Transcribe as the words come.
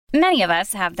Many of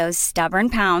us have those stubborn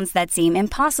pounds that seem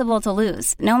impossible to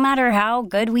lose, no matter how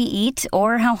good we eat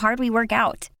or how hard we work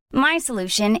out. My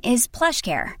solution is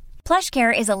PlushCare.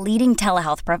 PlushCare is a leading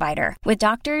telehealth provider with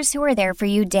doctors who are there for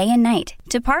you day and night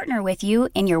to partner with you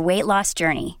in your weight loss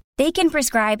journey. They can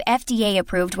prescribe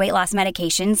FDA-approved weight loss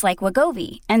medications like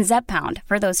Wegovy and Zepbound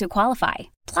for those who qualify.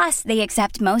 Plus, they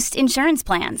accept most insurance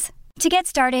plans. To get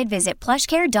started, visit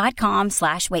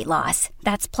plushcare.com/weightloss.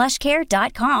 That's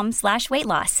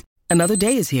plushcare.com/weightloss. Another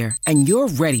day is here, and you're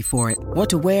ready for it. What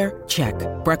to wear? Check.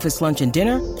 Breakfast, lunch, and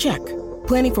dinner? Check.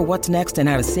 Planning for what's next and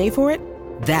how to save for it?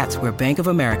 That's where Bank of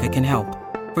America can help.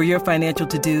 For your financial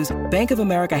to-dos, Bank of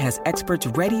America has experts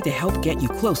ready to help get you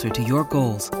closer to your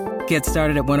goals. Get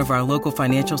started at one of our local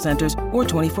financial centers or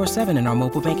 24/7 in our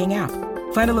mobile banking app.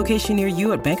 Find a location near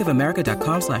you at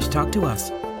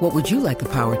bankofamerica.com/talktous. What would you like the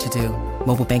power to do?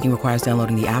 Mobile banking requires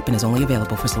downloading the app and is only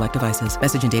available for select devices.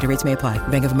 Message and data rates may apply.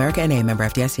 Bank of America N.A., member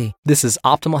FDIC. This is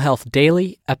Optimal Health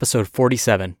Daily, episode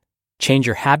 47. Change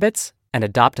Your Habits and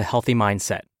Adopt a Healthy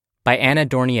Mindset by Anna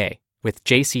Dornier with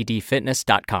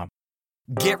jcdfitness.com.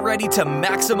 Get ready to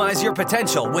maximize your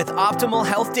potential with Optimal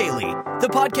Health Daily, the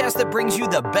podcast that brings you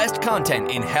the best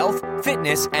content in health,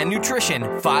 fitness, and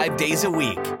nutrition 5 days a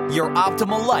week. Your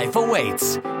optimal life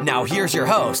awaits. Now here's your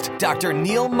host, Dr.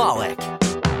 Neil Malik.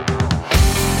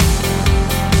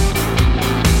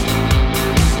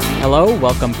 Hello,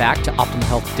 welcome back to Optimal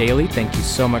Health Daily. Thank you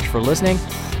so much for listening.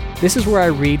 This is where I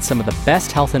read some of the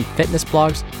best health and fitness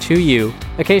blogs to you,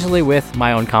 occasionally with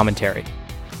my own commentary.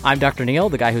 I'm Dr. Neil,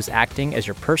 the guy who's acting as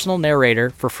your personal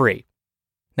narrator for free.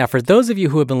 Now, for those of you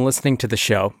who have been listening to the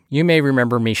show, you may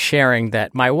remember me sharing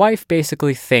that my wife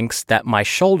basically thinks that my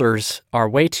shoulders are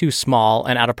way too small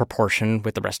and out of proportion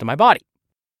with the rest of my body.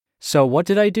 So what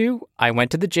did I do? I went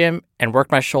to the gym and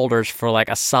worked my shoulders for like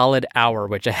a solid hour,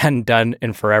 which I hadn't done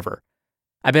in forever.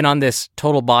 I've been on this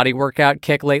total body workout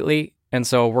kick lately, and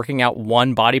so working out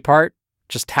one body part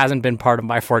just hasn't been part of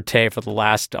my forte for the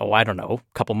last,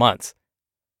 couple months.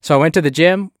 So I went to the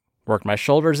gym, worked my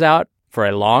shoulders out for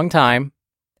a long time,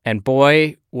 and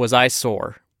boy, was I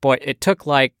sore. Boy, it took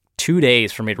like 2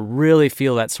 days for me to really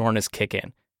feel that soreness kick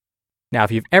in. Now,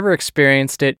 if you've ever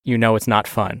experienced it, you know it's not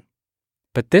fun.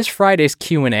 But this Friday's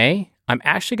Q&A, I'm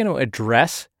actually going to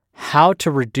address how to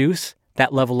reduce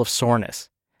that level of soreness,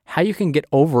 how you can get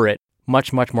over it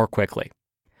much, much more quickly.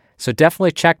 So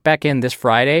definitely check back in this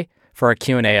Friday for our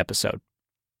Q&A episode.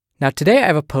 Now, today I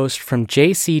have a post from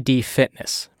JCD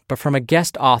Fitness, but from a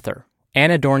guest author,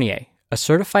 Anna Dornier, a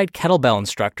certified kettlebell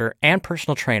instructor and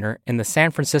personal trainer in the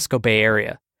San Francisco Bay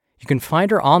Area. You can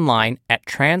find her online at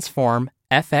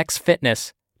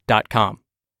transformfxfitness.com.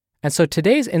 And so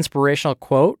today's inspirational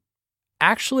quote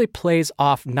actually plays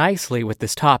off nicely with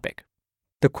this topic.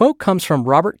 The quote comes from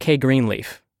Robert K.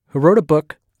 Greenleaf, who wrote a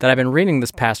book that I've been reading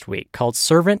this past week called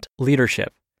Servant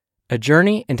Leadership: A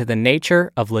Journey into the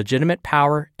Nature of Legitimate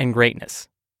Power and Greatness.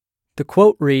 The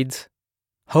quote reads,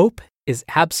 "Hope is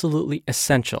absolutely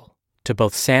essential to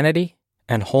both sanity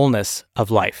and wholeness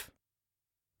of life."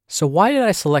 So why did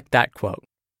I select that quote?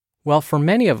 Well, for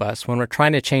many of us, when we're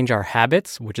trying to change our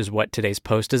habits, which is what today's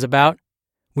post is about,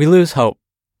 we lose hope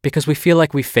because we feel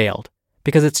like we failed,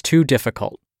 because it's too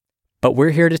difficult. But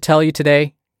we're here to tell you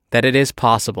today that it is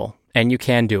possible and you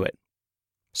can do it.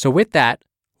 So with that,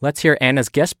 let's hear Anna's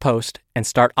guest post and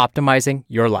start optimizing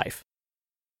your life.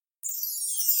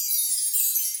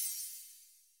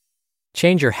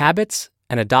 Change Your Habits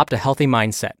and Adopt a Healthy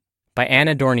Mindset by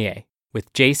Anna Dornier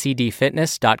with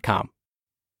jcdfitness.com.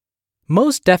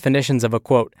 Most definitions of a,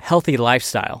 quote, healthy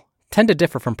lifestyle tend to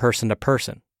differ from person to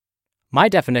person. My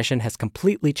definition has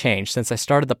completely changed since I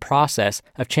started the process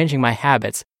of changing my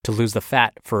habits to lose the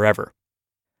fat forever.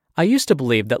 I used to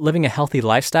believe that living a healthy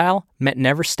lifestyle meant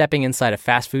never stepping inside a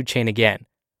fast food chain again,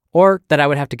 or that I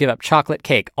would have to give up chocolate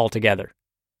cake altogether.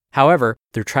 However,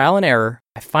 through trial and error,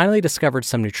 I finally discovered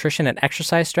some nutrition and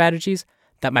exercise strategies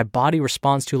that my body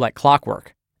responds to like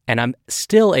clockwork, and I'm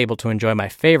still able to enjoy my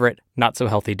favorite,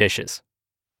 not-so-healthy dishes.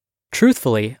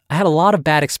 Truthfully, I had a lot of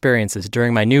bad experiences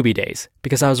during my newbie days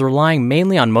because I was relying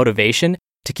mainly on motivation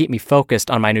to keep me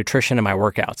focused on my nutrition and my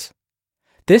workouts.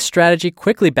 This strategy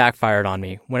quickly backfired on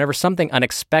me whenever something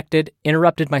unexpected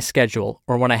interrupted my schedule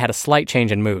or when I had a slight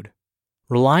change in mood.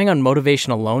 Relying on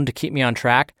motivation alone to keep me on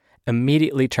track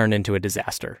immediately turned into a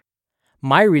disaster.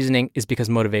 My reasoning is because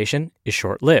motivation is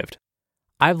short-lived.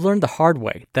 I've learned the hard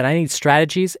way that I need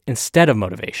strategies instead of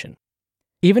motivation.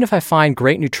 Even if I find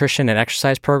great nutrition and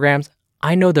exercise programs,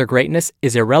 I know their greatness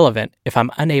is irrelevant if I'm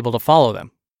unable to follow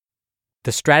them.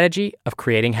 The strategy of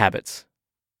creating habits.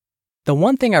 The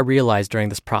one thing I realized during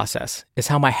this process is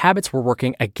how my habits were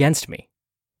working against me.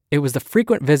 it was the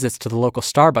frequent visits to the local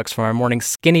Starbucks for my morning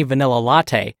skinny vanilla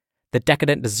latte, the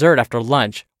decadent dessert after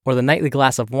lunch, or the nightly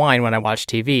glass of wine when I watched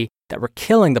TV that were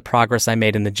killing the progress I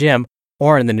made in the gym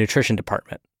or in the nutrition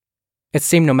department. It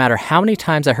seemed no matter how many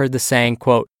times I heard the saying,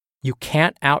 quote, "You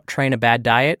can't out-train a bad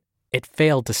diet," it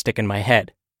failed to stick in my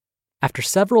head. After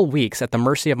several weeks at the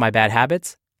mercy of my bad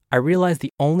habits, I realized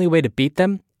the only way to beat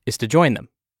them is to join them.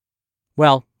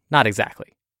 Well, not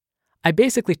exactly. I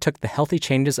basically took the healthy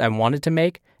changes I wanted to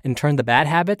make and turned the bad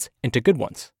habits into good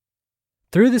ones.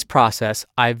 Through this process,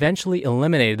 I eventually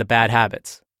eliminated the bad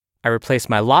habits. I replaced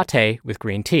my latte with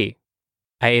green tea.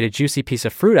 I ate a juicy piece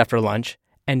of fruit after lunch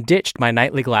and ditched my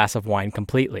nightly glass of wine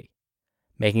completely.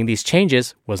 Making these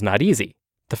changes was not easy.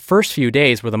 The first few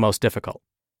days were the most difficult.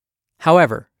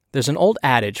 However, there's an old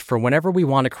adage for whenever we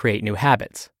want to create new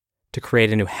habits. To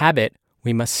create a new habit,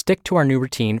 we must stick to our new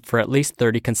routine for at least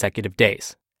 30 consecutive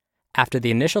days. After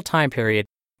the initial time period,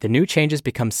 the new changes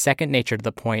become second nature to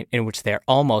the point in which they are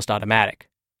almost automatic.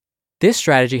 This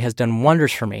strategy has done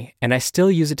wonders for me, and I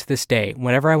still use it to this day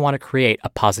whenever I want to create a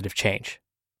positive change.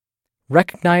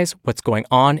 Recognize what's going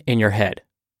on in your head.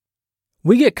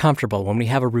 We get comfortable when we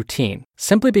have a routine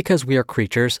simply because we are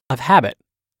creatures of habit.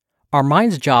 Our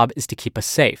mind's job is to keep us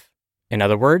safe. In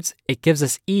other words, it gives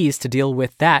us ease to deal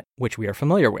with that which we are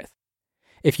familiar with.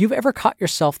 If you've ever caught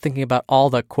yourself thinking about all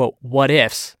the, quote, what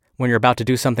ifs when you're about to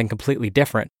do something completely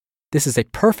different, this is a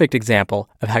perfect example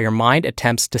of how your mind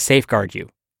attempts to safeguard you.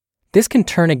 This can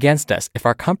turn against us if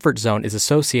our comfort zone is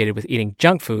associated with eating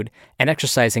junk food and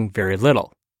exercising very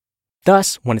little.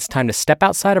 Thus, when it's time to step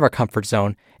outside of our comfort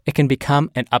zone, it can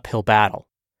become an uphill battle.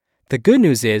 The good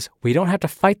news is we don't have to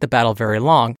fight the battle very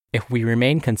long if we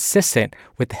remain consistent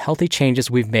with the healthy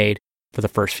changes we've made for the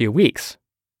first few weeks.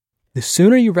 The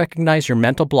sooner you recognize your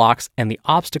mental blocks and the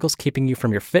obstacles keeping you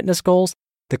from your fitness goals,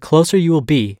 the closer you will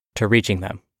be to reaching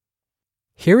them.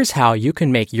 Here is how you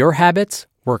can make your habits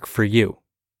work for you.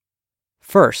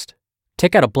 First,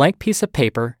 take out a blank piece of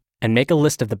paper and make a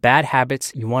list of the bad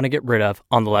habits you want to get rid of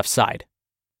on the left side.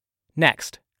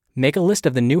 Next, make a list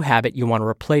of the new habit you want to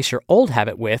replace your old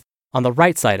habit with on the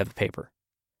right side of the paper.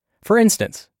 For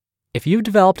instance, if you've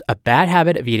developed a bad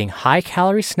habit of eating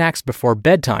high-calorie snacks before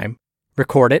bedtime,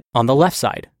 record it on the left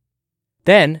side.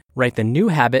 Then, write the new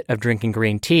habit of drinking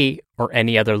green tea or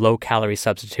any other low-calorie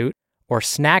substitute or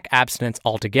snack abstinence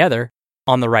altogether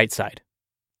on the right side.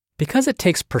 Because it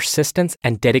takes persistence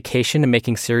and dedication to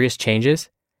making serious changes,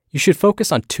 you should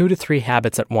focus on 2 to 3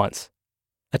 habits at once.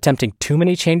 Attempting too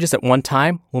many changes at one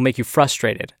time will make you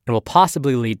frustrated and will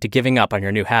possibly lead to giving up on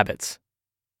your new habits.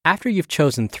 After you've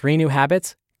chosen 3 new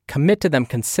habits, commit to them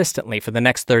consistently for the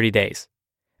next 30 days.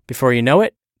 Before you know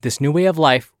it, this new way of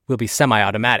life will be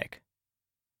semi-automatic.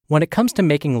 When it comes to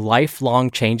making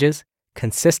lifelong changes,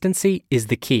 consistency is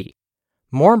the key.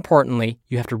 More importantly,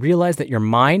 you have to realize that your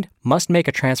mind must make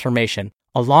a transformation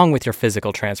along with your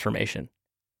physical transformation.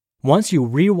 Once you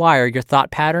rewire your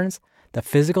thought patterns, the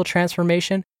physical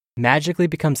transformation magically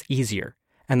becomes easier,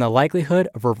 and the likelihood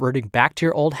of reverting back to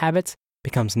your old habits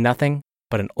becomes nothing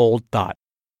but an old thought.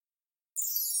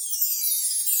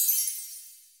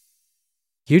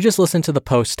 You just listened to the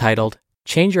post titled,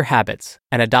 Change Your Habits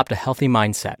and Adopt a Healthy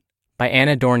Mindset by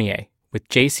Anna Dornier with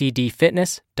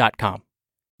jcdfitness.com.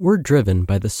 We're driven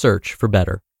by the search for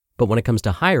better, but when it comes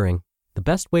to hiring, the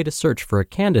best way to search for a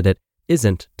candidate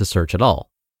isn't to search at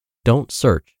all. Don't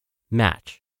search,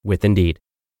 match with Indeed.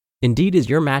 Indeed is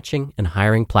your matching and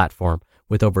hiring platform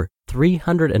with over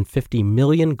 350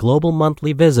 million global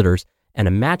monthly visitors and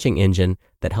a matching engine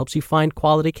that helps you find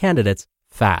quality candidates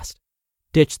fast.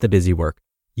 Ditch the busy work.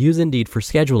 Use Indeed for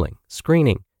scheduling,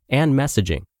 screening, and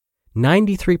messaging.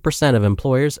 93% of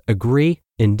employers agree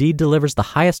Indeed delivers the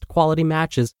highest quality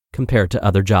matches compared to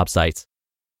other job sites.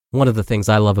 One of the things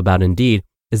I love about Indeed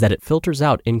is that it filters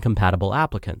out incompatible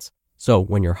applicants. So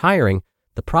when you're hiring,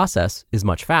 the process is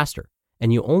much faster,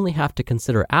 and you only have to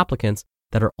consider applicants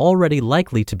that are already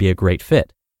likely to be a great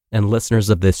fit. And listeners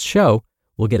of this show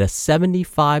will get a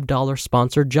 $75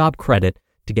 sponsored job credit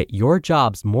to get your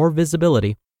jobs more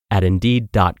visibility at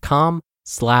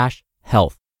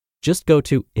Indeed.com/health. Just go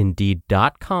to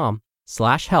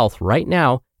Indeed.com/health right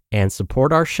now and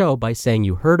support our show by saying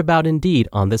you heard about Indeed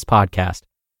on this podcast.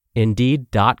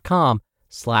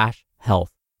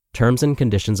 Indeed.com/health. Terms and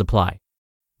conditions apply.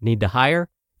 Need to hire?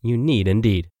 You need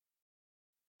Indeed.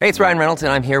 Hey, it's Ryan Reynolds,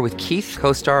 and I'm here with Keith,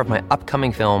 co-star of my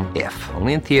upcoming film, If,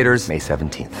 only in theaters May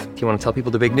 17th. Do you want to tell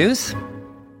people the big news?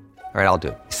 All right, I'll do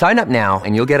it. Sign up now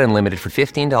and you'll get unlimited for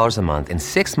 $15 a month and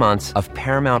 6 months of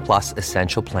Paramount Plus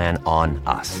Essential Plan on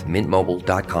us.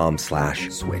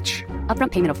 MintMobile.com/switch.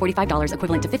 Upfront payment of $45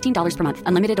 equivalent to $15 per month.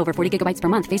 Unlimited over 40 gigabytes per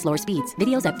month. Face lower speeds.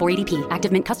 Videos at 480p.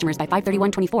 Active Mint customers by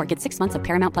 531.24 get 6 months of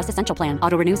Paramount Plus Essential Plan.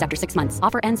 Auto renews after 6 months.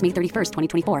 Offer ends May 31st,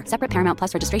 2024. Separate Paramount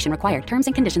Plus registration required. Terms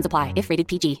and conditions apply if rated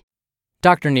PG.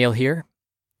 Dr. Neal here.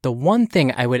 The one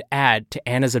thing I would add to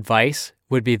Anna's advice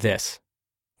would be this.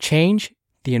 Change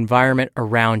the environment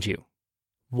around you.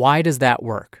 Why does that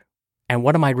work? And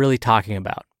what am I really talking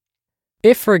about?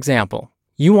 If, for example,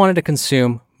 you wanted to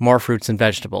consume more fruits and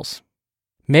vegetables,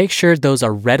 make sure those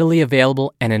are readily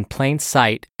available and in plain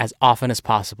sight as often as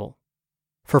possible.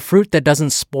 For fruit that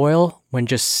doesn't spoil when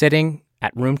just sitting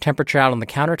at room temperature out on the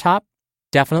countertop,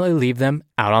 definitely leave them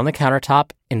out on the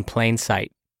countertop in plain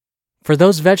sight. For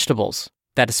those vegetables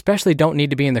that especially don't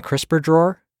need to be in the crisper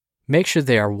drawer, make sure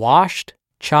they are washed,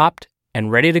 chopped, and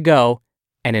ready to go,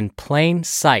 and in plain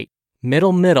sight,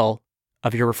 middle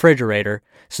of your refrigerator,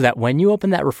 so that when you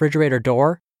open that refrigerator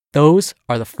door, those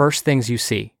are the first things you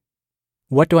see.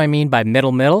 What do I mean by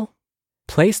middle?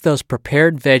 Place those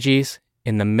prepared veggies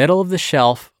in the middle of the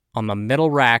shelf on the middle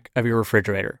rack of your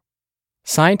refrigerator.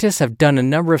 Scientists have done a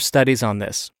number of studies on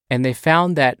this, and they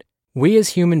found that we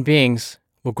as human beings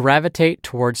will gravitate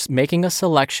towards making a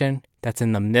selection that's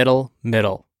in the middle.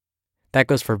 That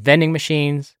goes for vending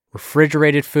machines,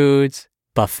 refrigerated foods,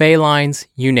 buffet lines,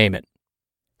 you name it.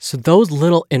 So those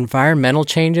little environmental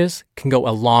changes can go a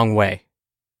long way.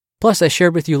 Plus, I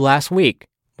shared with you last week,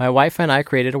 my wife and I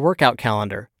created a workout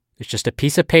calendar. It's just a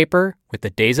piece of paper with the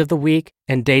days of the week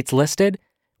and dates listed.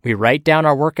 We write down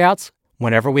our workouts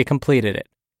whenever we completed it.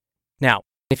 Now,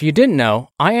 if you didn't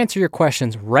know, I answer your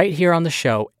questions right here on the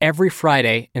show every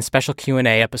Friday in special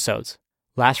Q&A episodes.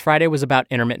 Last Friday was about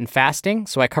intermittent fasting,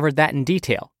 so I covered that in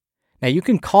detail. Now, you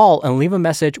can call and leave a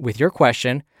message with your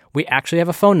question. We actually have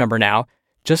a phone number now.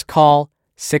 Just call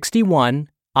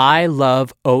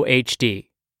 61-I-LOVE-OHD.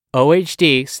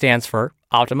 OHD stands for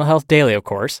Optimal Health Daily, of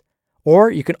course.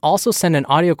 Or you can also send an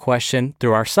audio question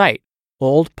through our site,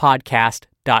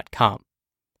 oldpodcast.com.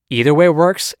 Either way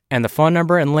works, and the phone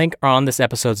number and link are on this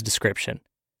episode's description.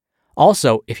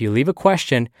 Also, if you leave a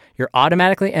question, you're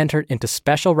automatically entered into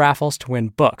special raffles to win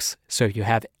books. So if you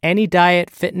have any diet,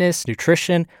 fitness,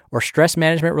 nutrition, or stress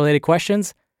management related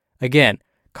questions, again,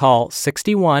 call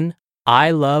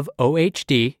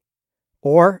 61-I-LOVE-OHD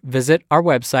or visit our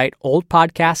website,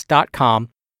 oldpodcast.com,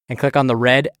 and click on the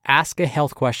red Ask a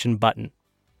Health Question button.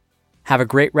 Have a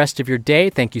great rest of your day.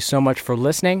 Thank you so much for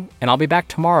listening, and I'll be back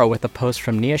tomorrow with a post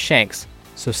from Nia Shanks.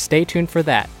 So stay tuned for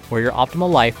that, where your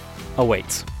optimal life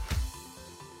awaits.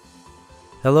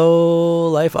 Hello,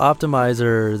 Life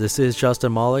Optimizer. This is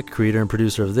Justin Malik, creator and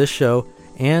producer of this show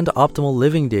and Optimal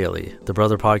Living Daily, the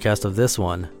brother podcast of this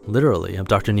one. Literally, I'm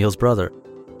Dr. Neal's brother.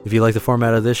 If you like the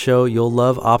format of this show, you'll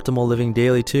love Optimal Living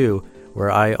Daily too,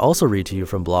 where I also read to you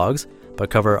from blogs,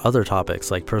 but cover other topics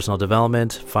like personal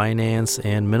development, finance,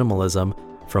 and minimalism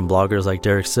from bloggers like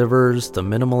Derek Sivers, The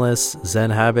Minimalists, Zen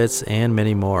Habits, and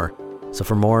many more. So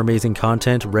for more amazing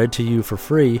content read to you for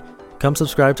free, come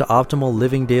subscribe to Optimal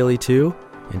Living Daily too,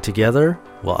 and together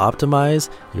we'll optimize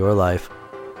your life.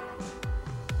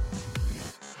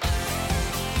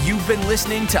 You've been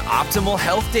listening to Optimal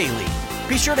Health Daily.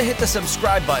 Be sure to hit the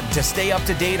subscribe button to stay up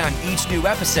to date on each new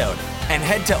episode, and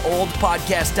head to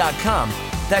oldpodcast.com.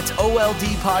 That's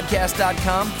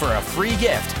oldpodcast.com for a free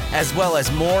gift, as well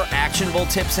as more actionable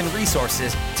tips and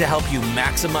resources to help you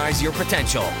maximize your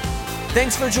potential.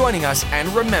 Thanks for joining us, and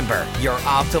remember, your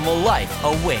optimal life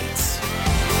awaits.